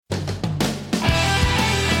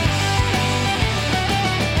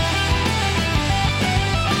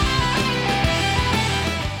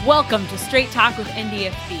Welcome to Straight Talk with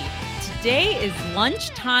NDFB. Today is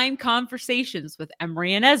Lunchtime Conversations with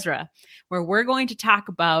Emery and Ezra, where we're going to talk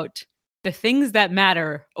about the things that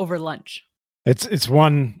matter over lunch. It's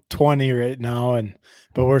 1:20 right now,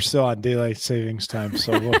 but we're still on daylight savings time,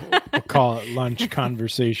 so we'll call it lunch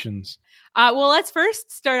conversations. Well, let's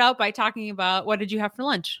first start out by talking about what did you have for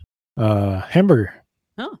lunch? Hamburger.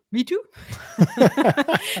 Oh, me too.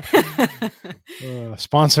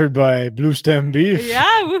 Sponsored by Blue Stem Beef.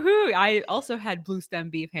 Yeah, woohoo! I also had Blue Stem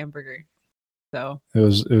Beef hamburger, so it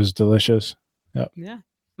was delicious. Yep. Yeah,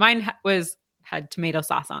 mine had tomato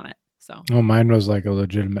sauce on it. So mine was like a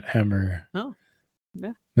legitimate hamburger. Oh,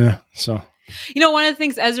 yeah. So one of the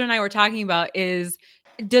things Ezra and I were talking about is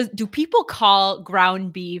do people call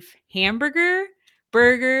ground beef hamburger,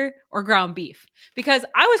 burger, or ground beef? Because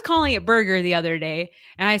I was calling it burger the other day,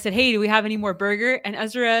 and I said, "Hey, do we have any more burger?" And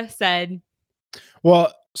Ezra said,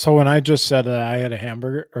 "Well." So when I just said that I had a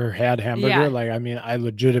hamburger or had hamburger, yeah. I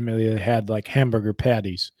legitimately had like hamburger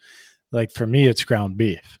patties. Like for me, it's ground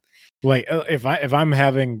beef. Like if I'm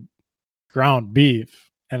having ground beef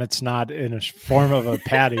and it's not in a form of a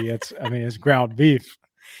patty, it's ground beef.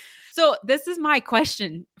 So this is my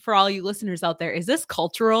question for all you listeners out there. Is this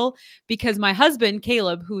cultural? Because my husband,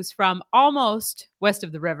 Caleb, who's from almost west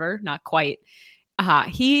of the river, not quite,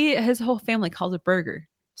 his whole family calls it burger.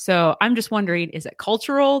 So I'm just wondering, is it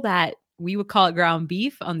cultural that we would call it ground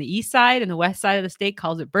beef on the east side and the west side of the state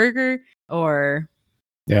calls it burger? Or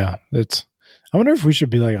yeah, I wonder if we should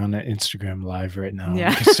be like on an Instagram live right now.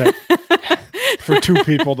 Yeah. For two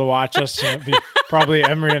people to watch us, it'd be probably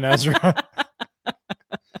Emery and Ezra.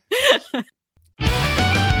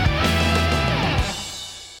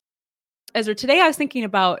 Ezra, today I was thinking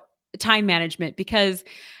about time management because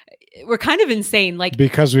we're kind of insane.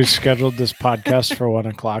 Because we scheduled this podcast for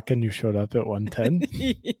 1:00 and you showed up at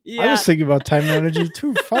 1:10. Yeah. I was thinking about time management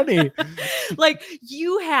too. Funny. Like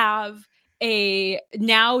you have a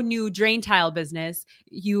now new drain tile business.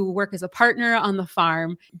 You work as a partner on the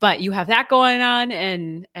farm, but you have that going on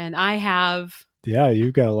and I have. Yeah,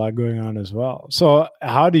 you've got a lot going on as well. So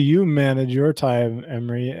how do you manage your time,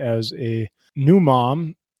 Emery, as a new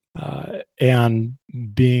mom and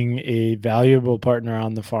being a valuable partner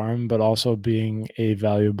on the farm, but also being a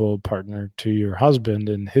valuable partner to your husband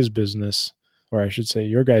and his business, or I should say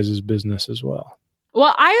your guys' business as well?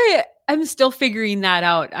 Well, I'm still figuring that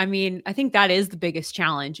out. I think that is the biggest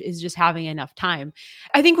challenge, is just having enough time.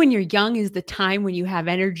 I think when you're young is the time when you have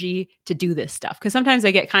energy to do this stuff. Because sometimes I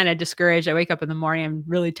get kind of discouraged. I wake up in the morning, I'm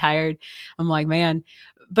really tired. I'm like, man,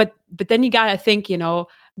 but then you got to think,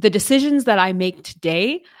 the decisions that I make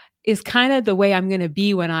today is kind of the way I'm going to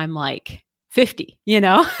be when I'm like 50, and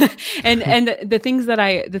the things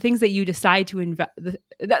that you decide to invest,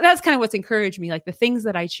 that's kind of what's encouraged me. Like the things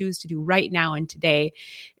that I choose to do right now and today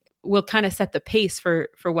will kind of set the pace for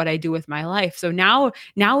what I do with my life. So now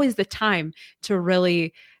is the time to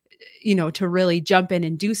really, jump in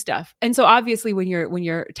and do stuff. And so obviously when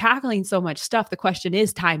you're tackling so much stuff, the question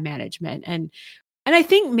is time management. And I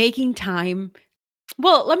think making time,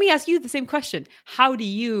 well, let me ask you the same question. How do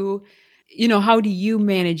you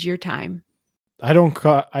manage your time? I don't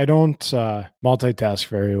multitask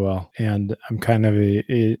very well, and I'm kind of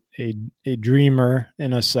a dreamer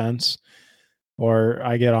in a sense, or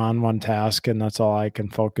I get on one task and that's all I can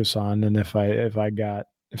focus on. And if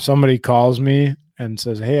somebody calls me and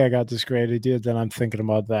says, "Hey, I got this great idea," then I'm thinking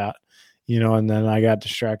about that, and then I got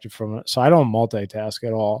distracted from it. So I don't multitask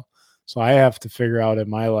at all. So I have to figure out in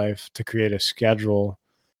my life to create a schedule.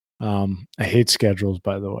 I hate schedules,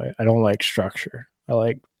 by the way. I don't like structure. I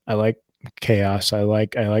like chaos. I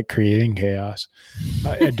like creating chaos.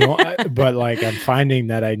 But I'm finding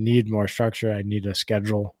that I need more structure. I need a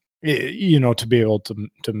schedule, to be able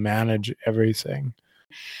to manage everything.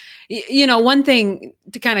 One thing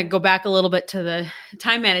to kind of go back a little bit to the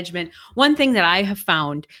time management, one thing that I have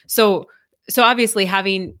found, so obviously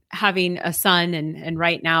having a son and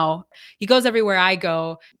right now he goes everywhere I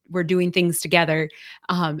go, we're doing things together.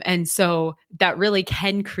 And so that really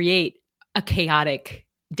can create a chaotic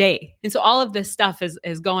day. And so all of this stuff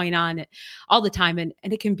is going on all the time and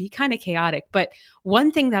it can be kind of chaotic. But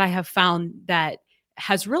one thing that I have found that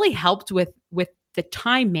has really helped with the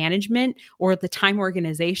time management or the time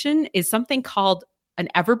organization is something called an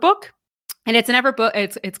Everbook. And it's an Everbook.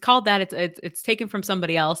 It's called that. It's taken from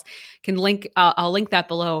somebody else. I'll link that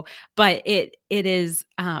below. But it is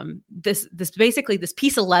this basically this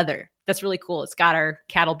piece of leather that's really cool. It's got our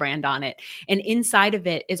cattle brand on it, and inside of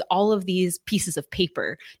it is all of these pieces of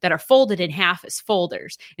paper that are folded in half as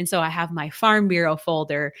folders. And so I have my Farm Bureau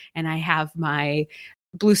folder, and I have my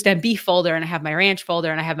Blue Stem Beef folder, and I have my ranch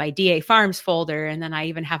folder, and I have my DA Farms folder, and then I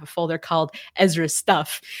even have a folder called Ezra's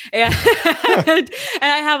Stuff. And, and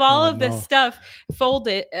I have all of this stuff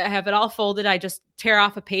folded. I have it all folded. I just tear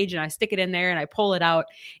off a page and I stick it in there and I pull it out.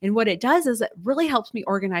 And what it does is it really helps me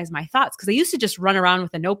organize my thoughts, because I used to just run around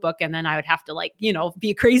with a notebook and then I would have to be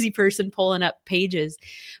a crazy person pulling up pages.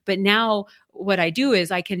 But now what I do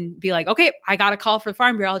is I can be like, okay, I got a call for the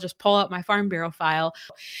Farm Bureau. I'll just pull up my Farm Bureau file.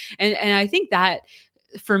 And I think that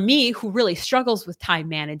for me, who really struggles with time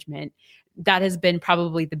management, that has been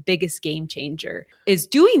probably the biggest game changer, is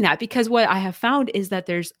doing that, because what I have found is that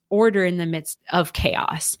there's order in the midst of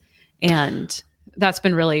chaos. And that's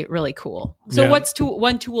been really, really cool. So what's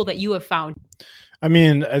one tool that you have found? I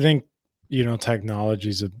mean, I think,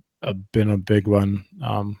 technology's been a big one.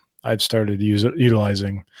 I've started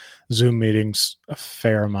utilizing Zoom meetings a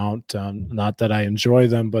fair amount. Not that I enjoy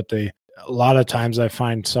them, but a lot of times I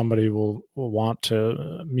find somebody will want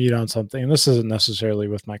to meet on something. And this isn't necessarily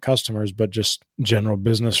with my customers, but just general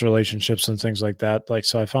business relationships and things like that.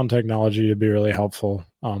 So I found technology to be really helpful.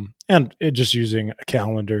 And just using a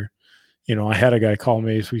calendar. I had a guy call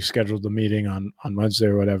me if we scheduled the meeting on Wednesday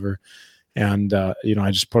or whatever. And, I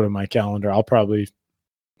just put in my calendar. I'll probably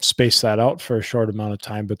space that out for a short amount of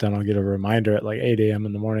time, but then I'll get a reminder at 8 a.m.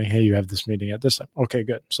 in the morning. Hey, you have this meeting at this time. Okay,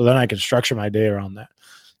 good. So then I can structure my day around that.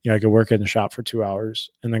 I could work in the shop for 2 hours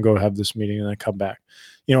and then go have this meeting and then come back,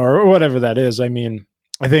 or whatever that is. I mean,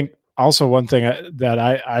 I think also one thing that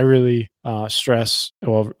I really stress,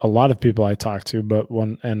 well, a lot of people I talk to, but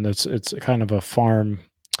it's kind of a farm.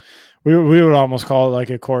 We would almost call it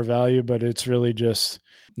a core value, but it's really just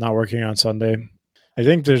not working on Sunday. I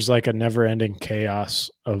think there's a never ending chaos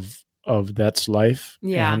of that's life.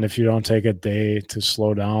 Yeah. And if you don't take a day to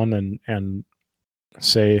slow down and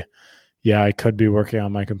say, yeah, I could be working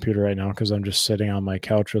on my computer right now because I'm just sitting on my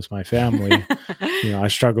couch with my family. I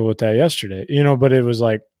struggled with that yesterday, but it was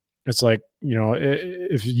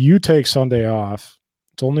if you take Sunday off,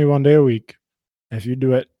 it's only one day a week. If you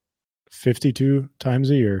do it 52 times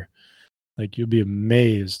a year, you'll be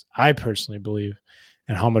amazed, I personally believe,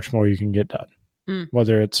 and how much more you can get done,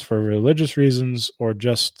 whether it's for religious reasons or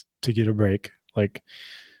just to get a break.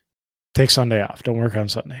 Take Sunday off. Don't work on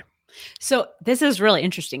Sunday. So this is really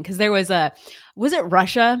interesting, because there was it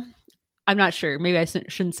Russia? I'm not sure. Maybe I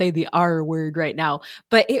shouldn't say the R word right now,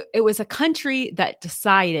 but it was a country that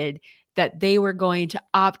decided that they were going to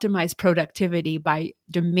optimize productivity by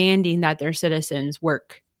demanding that their citizens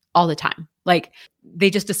work all the time. They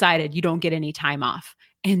just decided you don't get any time off,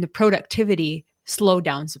 and the productivity slowed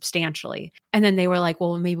down substantially. And then they were like,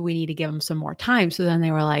 well, maybe we need to give them some more time. So then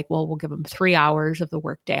they were like, well, we'll give them 3 hours of the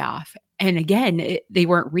workday off. And again, they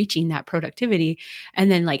weren't reaching that productivity.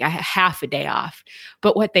 And then a half a day off.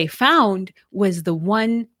 But what they found was the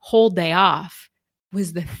one whole day off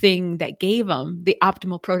was the thing that gave them the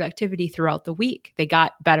optimal productivity throughout the week. They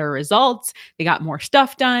got better results. They got more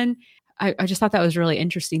stuff done. I just thought that was really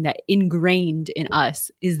interesting, that ingrained in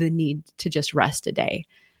us is the need to just rest a day.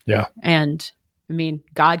 Yeah. And I mean,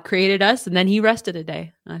 God created us and then he rested a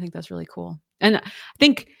day. And I think that's really cool. And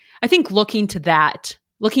I think looking to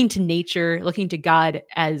nature, looking to God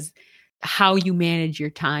as how you manage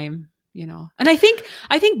your time, and I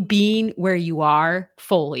think being where you are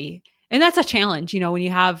fully, and that's a challenge, when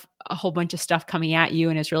you have a whole bunch of stuff coming at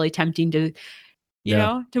you and it's really tempting to,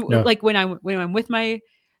 when I'm with my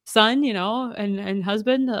son, and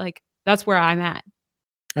husband, that's where I'm at.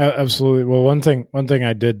 Absolutely. Well, one thing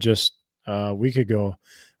I did just a week ago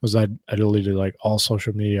was I deleted all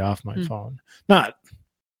social media off my phone. Not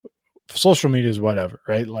social media is whatever,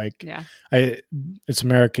 right? It's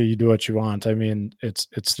America. You do what you want. I mean,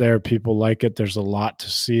 it's there. People like it. There's a lot to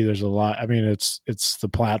see. There's a lot. I mean, it's the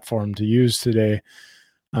platform to use today.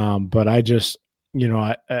 But I just,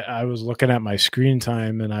 I was looking at my screen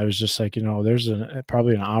time and I was just there's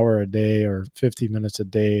probably an hour a day or 50 minutes a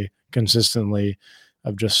day consistently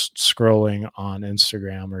of just scrolling on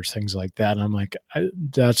Instagram or things like that. And I'm like,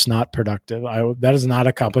 that's not productive. That is not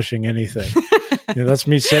accomplishing anything. That's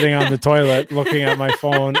me sitting on the toilet looking at my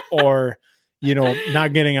phone, or,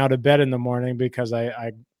 not getting out of bed in the morning because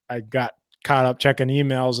I got caught up checking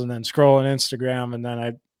emails and then scrolling Instagram. And then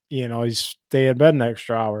I stay in bed an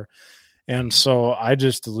extra hour. And so I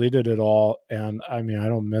just deleted it all. And I mean, I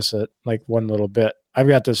don't miss it one little bit. I've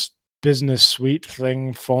got this business suite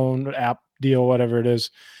thing, phone app deal, whatever it is,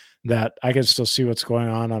 that I can still see what's going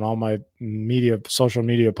on all my social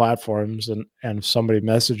media platforms. And if somebody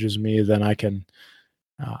messages me, then I can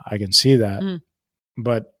see that.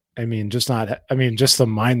 But I mean, just the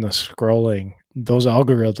mindless scrolling, those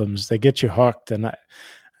algorithms, they get you hooked. And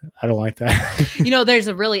I don't like that. There's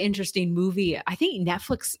a really interesting movie. I think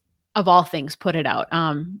Netflix of all things put it out.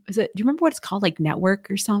 Do you remember what it's called? Like Network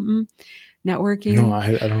or something? Networking? No,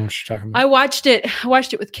 I don't know what you're talking about. I watched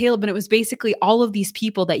it with Caleb, and it was basically all of these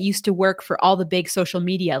people that used to work for all the big social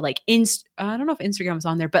media, like I don't know if Instagram was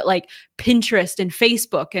on there, but like Pinterest and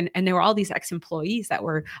Facebook. And there were all these ex-employees that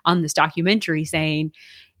were on this documentary saying,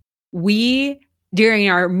 during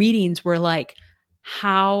our meetings, were like,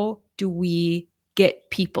 how do we get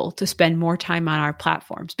people to spend more time on our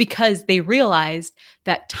platforms? Because they realized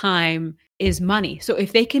that time is money. So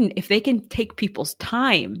if they can take people's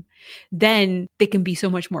time, then they can be so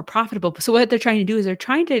much more profitable. So what they're trying to do is they're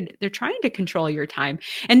trying to control your time,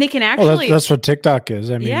 and they can actually. That's what TikTok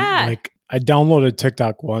is. I mean, yeah. Like I downloaded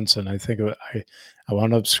TikTok once, and I think I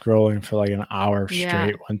wound up scrolling for like an hour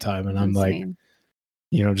straight one time, and I'm insane.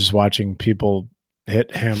 Like, just watching people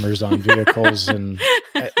hit hammers on vehicles and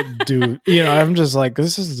do, I'm just like,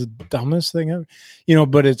 this is the dumbest thing ever,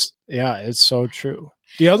 but it's so true.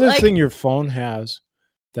 The other thing your phone has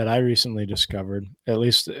that I recently discovered, at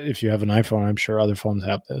least if you have an iPhone, I'm sure other phones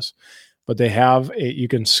have this, but they have you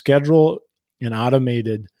can schedule an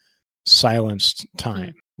automated silenced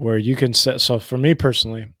time where you can set. So for me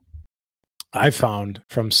personally, I found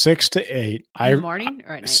from 6 to 8, in the morning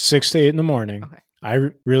or at night? 6 to 8 in the morning. Okay. I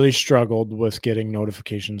really struggled with getting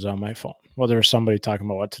notifications on my phone, whether it's somebody talking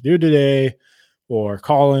about what to do today or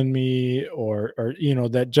calling me or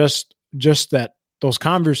that just that those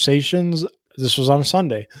conversations. This was on a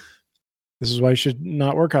Sunday. This is why you should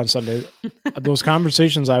not work on Sunday. Those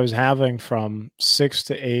conversations I was having from 6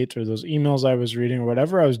 to 8, or those emails I was reading, or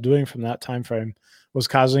whatever I was doing from that time frame, was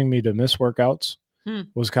causing me to miss workouts,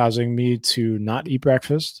 was causing me to not eat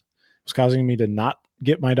breakfast, was causing me to not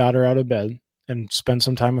get my daughter out of bed and spend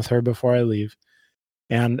some time with her before I leave.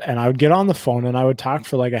 And I would get on the phone and I would talk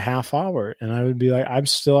for like a half hour, and I would be like, I'm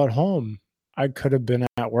still at home. I could have been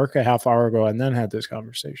at work a half hour ago and then had this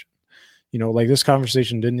conversation. Like this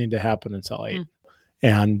conversation didn't need to happen until 8.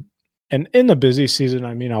 And in the busy season,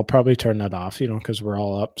 I mean, I'll probably turn that off, because we're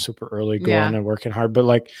all up super early going and working hard. But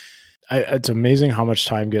like, it's amazing how much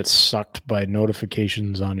time gets sucked by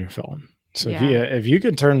notifications on your phone. So if you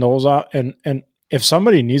can turn those off, and if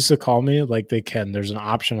somebody needs to call me, like they can, there's an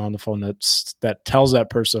option on the phone that tells that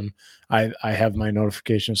person I have my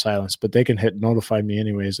notification silenced, but they can hit notify me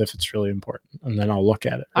anyways if it's really important, and then I'll look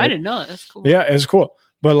at it. Right? I didn't know that. That's cool. Yeah, it's cool.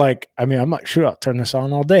 But like, I mean, I'm not sure I'll turn this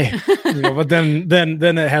on all day, but then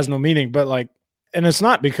it has no meaning. But like, and it's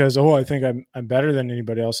not because, I think I'm better than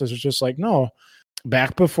anybody else. It's just like, no,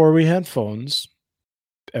 back before we had phones,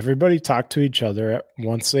 everybody talked to each other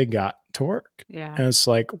once they got to work. Yeah. And it's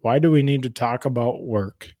like, why do we need to talk about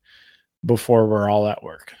work before we're all at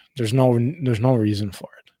work? There's no reason for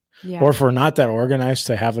it. Yeah. Or if we're not that organized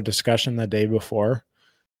to have a discussion the day before,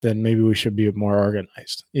 then maybe we should be more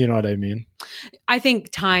organized. You know what I mean? I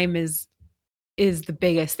think time is the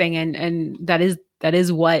biggest thing. And that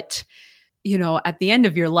is what, at the end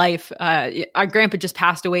of your life, our grandpa just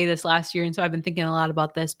passed away this last year. And so I've been thinking a lot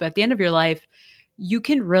about this, but at the end of your life, you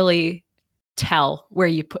can really tell where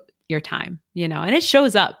you put your time, and it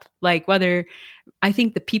shows up. Like whether, I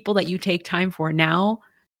think the people that you take time for now,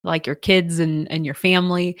 like your kids and your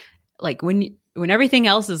family, like when everything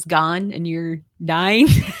else is gone and you're dying,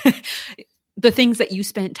 the things that you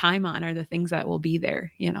spent time on are the things that will be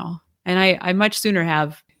there, and I much sooner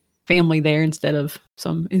have family there instead of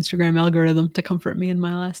some Instagram algorithm to comfort me in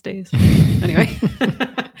my last days. Anyway.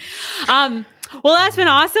 Well, that's been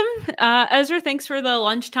awesome. Ezra, thanks for the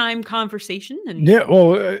lunchtime conversation. And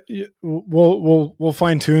we'll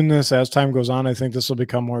fine tune this as time goes on. I think this will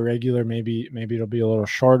become more regular. Maybe it'll be a little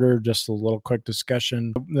shorter, just a little quick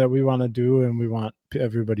discussion that we want to do, and we want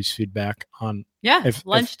everybody's feedback on. Yeah, if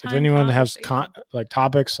anyone has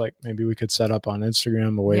topics, like maybe we could set up on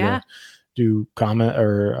Instagram a way to do comment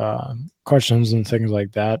or questions and things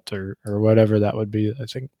like that, or whatever that would be. I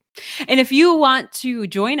think. And if you want to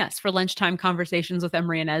join us for lunchtime conversations with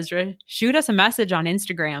Emery and Ezra, shoot us a message on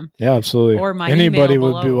Instagram. Yeah, absolutely. Or my anybody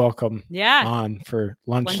email would be welcome. Yeah, on for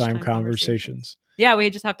lunchtime conversations. Yeah, we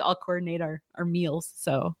just have to all coordinate our meals.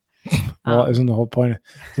 So, well, isn't the whole point of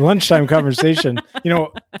the lunchtime conversation?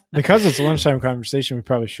 Because it's a lunchtime conversation, we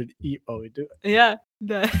probably should eat while we do it. Yeah.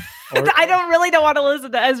 I don't want to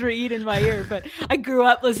listen to Ezra eat in my ear, but I grew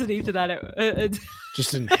up listening to that.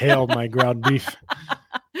 Just inhale my ground beef.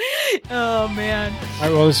 Oh man. All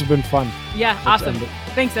right, well, this has been fun. Yeah, awesome.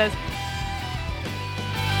 Thanks, Ez.